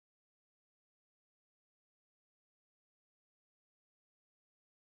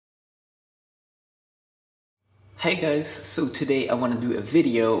Hey guys, so today I want to do a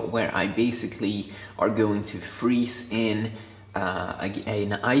video where I basically are going to freeze in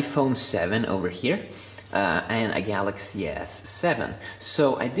an iPhone 7 over here and a Galaxy S7.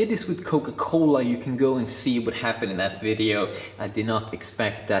 So I did this with Coca-Cola. You can go and see what happened in that video. I did not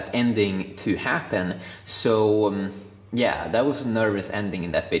expect that ending to happen. So yeah, that was a nervous ending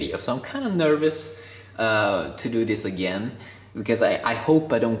in that video. So I'm kind of nervous to do this again, because I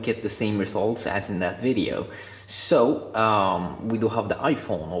hope I don't get the same results as in that video. So we do have the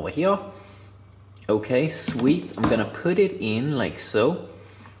iPhone over here. Okay, sweet. I'm gonna put it in like so,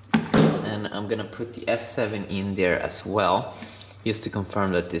 and I'm gonna put the S7 in there as well, just to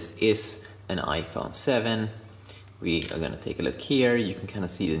confirm that this is an iPhone 7. We are gonna take a look here. You can kind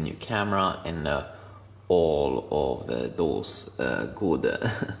of see the new camera and all of those good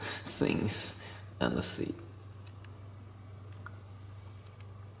things. And let's see.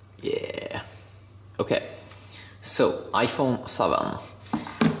 Yeah. Okay. So iPhone 7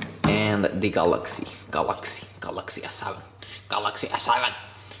 and the Galaxy S7.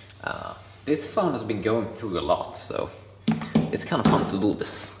 This phone has been going through a lot, so it's kind of fun to do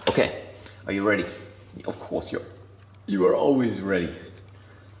this. Okay, are you ready? Of course you are always ready.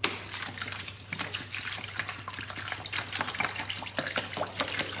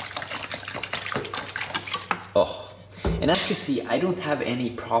 Oh, and as you see, I don't have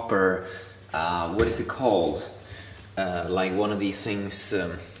any proper what is it called? Like one of these things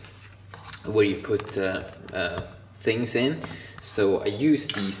where you put things in. So I use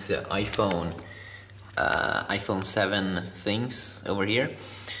these iPhone 7 things over here.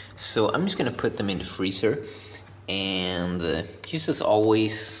 So I'm just gonna put them in the freezer, and just as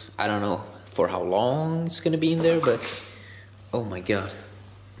always, I don't know for how long it's gonna be in there, but oh my god,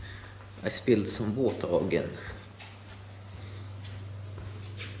 I spilled some water again.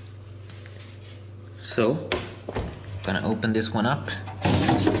 So, gonna open this one up.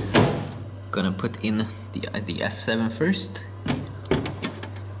 Gonna put in the S7 first.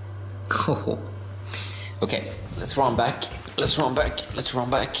 Oh. Okay, let's run back.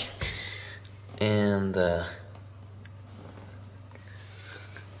 And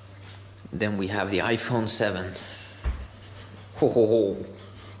then we have the iPhone 7. Oh,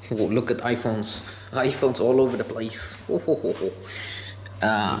 look at iPhones all over the place.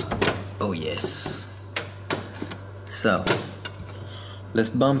 Oh yes. So let's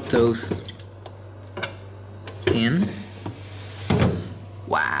bump those in.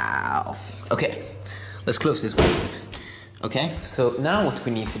 Wow. Okay, let's close this one. Okay, so now what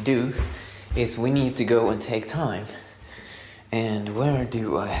we need to do is we need to go and take time. And where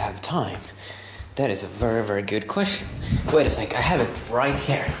do I have time? That is a very, very good question. Wait a sec, I have it right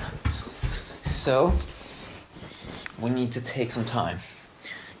here. So we need to take some time.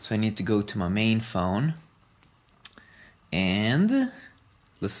 So I need to go to my main phone, and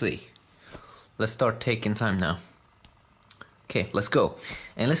let's see. Let's start taking time now. Okay, let's go.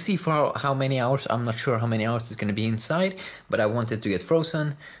 And let's see for how many hours. I'm not sure how many hours it's gonna be inside, but I want it to get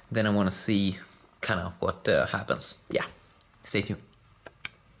frozen. Then I wanna see kind of what happens. Yeah, stay tuned.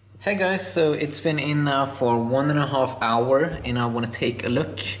 Hey guys, so it's been in now for 1.5 hours, and I wanna take a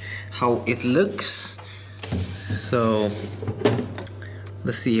look how it looks. So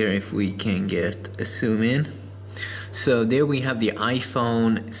let's see here if we can get a zoom in. So there we have the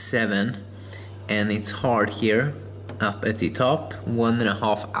iPhone 7, and it's hard here up at the top,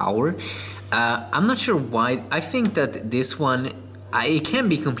 1.5 hours. I'm not sure why. I think that this one, it can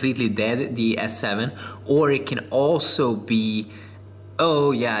be completely dead, the S7, or it can also be,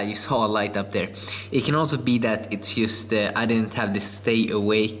 oh yeah, you saw a light up there. It can also be that it's just I didn't have the Stay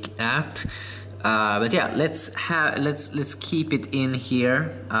Awake app. But yeah, let's keep it in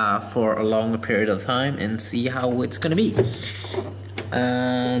here for a longer period of time and see how it's gonna be.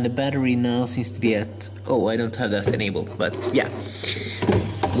 The battery now seems to be at, oh, I don't have that enabled, but yeah,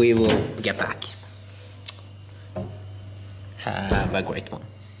 we will get back. Have a great one.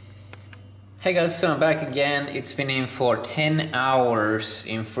 Hey guys, so I'm back again. It's been in for 10 hours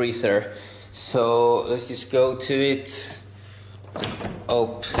in freezer. So let's just go to it.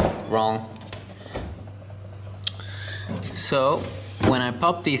 Oh, wrong. So when I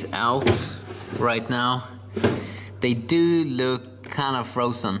pop these out right now, they do look kind of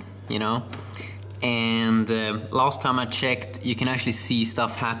frozen, you know. And last time I checked, you can actually see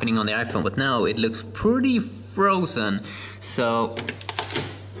stuff happening on the iPhone, but now it looks pretty frozen. So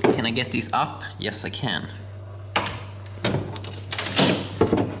can I get these up? Yes, I can.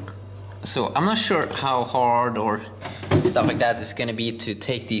 So I'm not sure how hard or stuff like that is gonna be to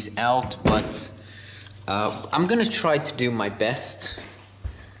take these out, but I'm gonna try to do my best.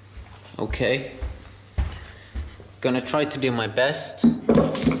 Okay. Gonna try to do my best.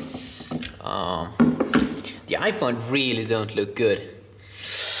 The iPhone really don't look good.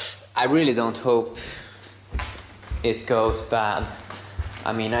 I really don't hope it goes bad.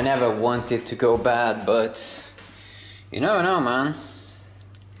 I mean, I never want it to go bad, but you never know, man.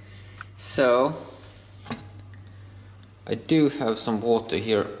 So I do have some water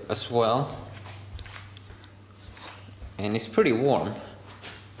here as well, and it's pretty warm,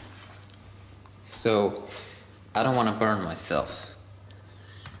 so I don't want to burn myself.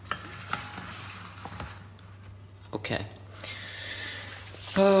 Okay.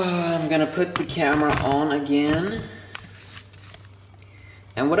 I'm gonna put the camera on again.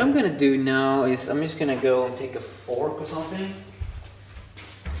 And what I'm gonna do now is I'm just gonna go and pick a fork or something.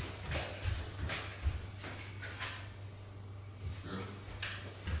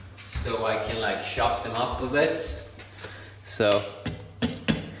 So I can like chop them up a bit. So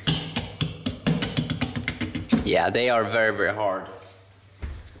yeah, they are very, very hard.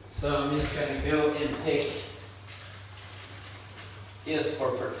 So I'm just gonna go and pick, just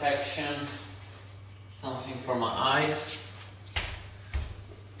for protection, something for my eyes.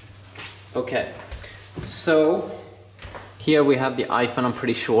 Okay, so here we have the iPhone, I'm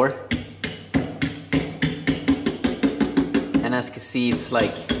pretty sure. And as you can see, it's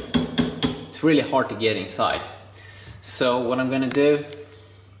like, it's really hard to get inside. So what I'm gonna do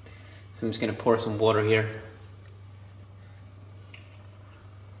is I'm just gonna pour some water here.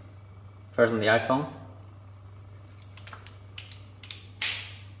 First on the iPhone.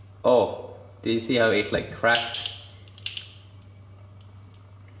 Oh, do you see how it like cracked?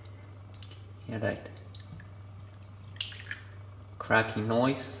 Hear that cracking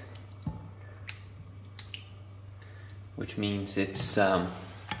noise, which means it's starting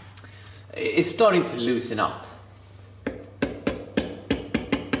to loosen up.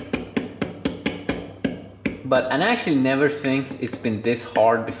 But I actually never think it's been this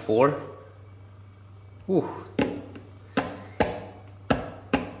hard before. Ooh.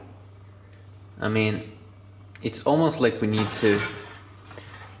 I mean, it's almost like we need to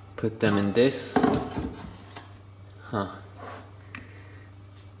put them in this. Huh.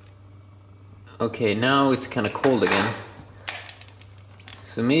 Okay, now it's kind of cold again.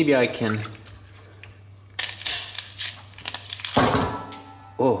 So maybe I can...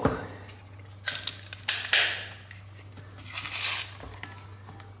 Oh.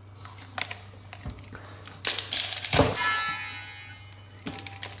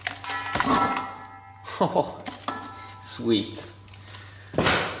 Oh, sweet.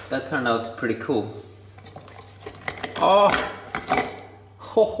 That turned out pretty cool. Oh,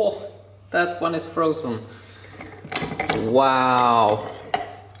 that one is frozen. Wow.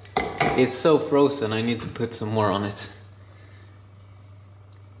 It's so frozen, I need to put some more on it.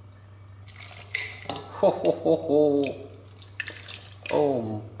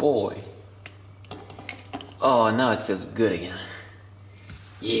 Oh boy. Oh, now it feels good again.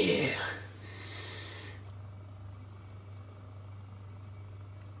 Yeah.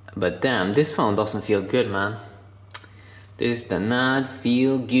 But damn, this phone doesn't feel good, man. This does not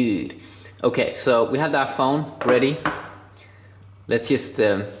feel good. Okay, so we have that phone ready. Let's just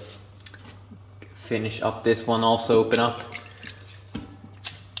finish up this one, also open up.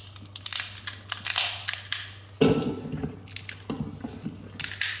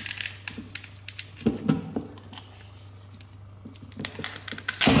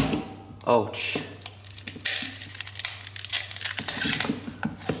 Ouch.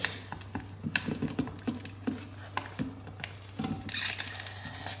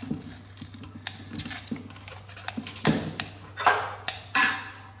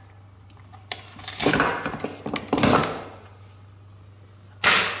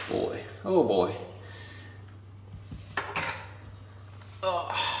 Oh boy. Oh.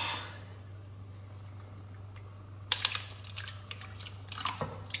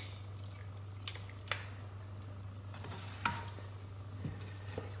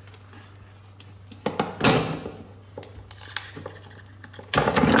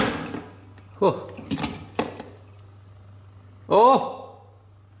 Oh!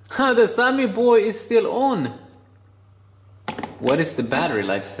 The Sammy boy is still on. What does the battery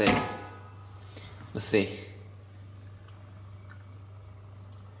life say? Let's see.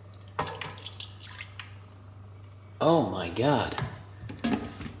 Oh my god.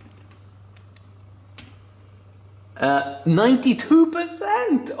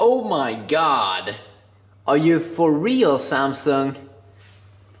 92%! Oh my god. Are you for real, Samsung?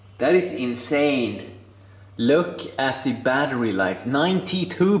 That is insane. Look at the battery life.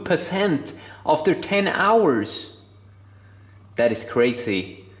 92% after 10 hours. That is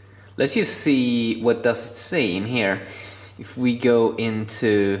crazy. let's just see what does it say in here. If we go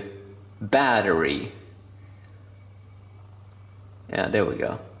into battery, yeah, there we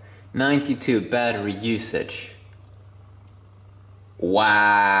go. 92 battery usage.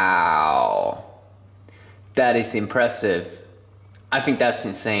 Wow, that is impressive. I think that's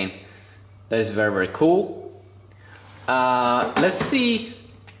insane. That is very, very cool. Let's see,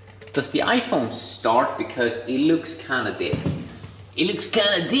 does the iPhone start? Because it looks kind of dead. It looks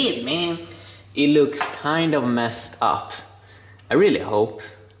kind of dead, man. It looks kind of messed up. I really hope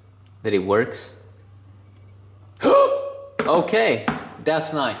that it works. Okay,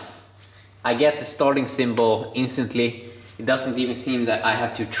 that's nice. I get the starting symbol instantly. It doesn't even seem that I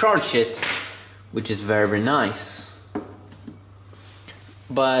have to charge it, which is very, very nice.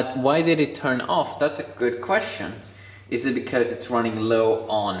 But why did it turn off? That's a good question. Is it because it's running low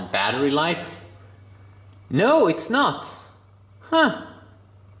on battery life? No, it's not. Huh.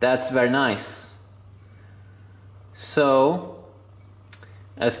 That's very nice. So,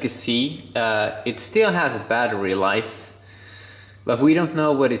 as you can see, it still has a battery life, but we don't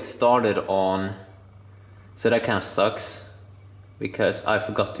know what it started on. So that kind of sucks, because I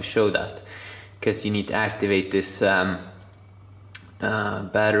forgot to show that. Because you need to activate this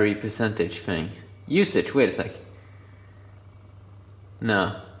battery percentage thing. Usage, wait a sec.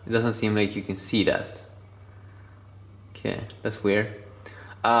 No, it doesn't seem like you can see that. Okay, that's weird.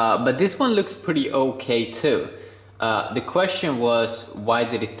 But this one looks pretty okay too. The question was, why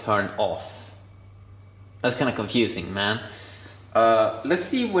did it turn off? That's kind of confusing, man. Let's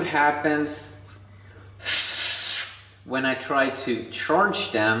see what happens when I try to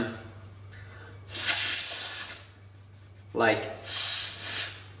charge them. Like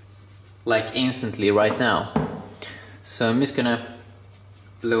instantly right now. So I'm just gonna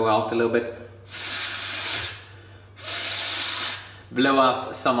blow out a little bit. Blow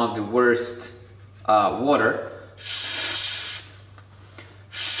out some of the worst water.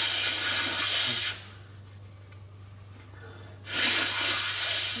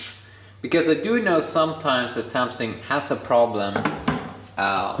 Because I do know sometimes that Samsung has a problem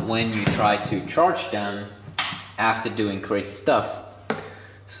when you try to charge them after doing crazy stuff.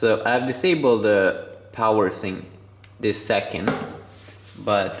 So I've disabled the power thing this second,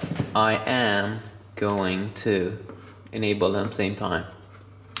 but I am going to enable them same time.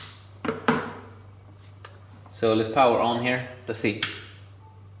 So let's power on here. Let's see.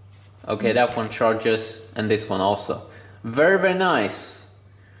 Okay, that one charges, and this one also. Very, very nice.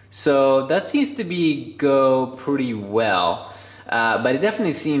 So that seems to be go pretty well. But it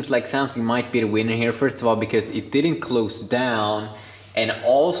definitely seems like Samsung might be the winner here. First of all, because it didn't close down, and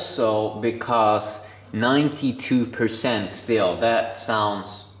also because 92% still. That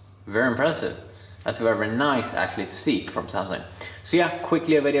sounds very impressive. That's very, very nice actually to see from Samsung. So yeah,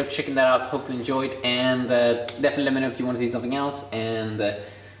 quickly a video checking that out. Hopefully enjoyed, and definitely let me know if you want to see something else. And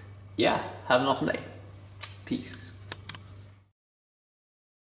yeah, have an awesome day. Peace.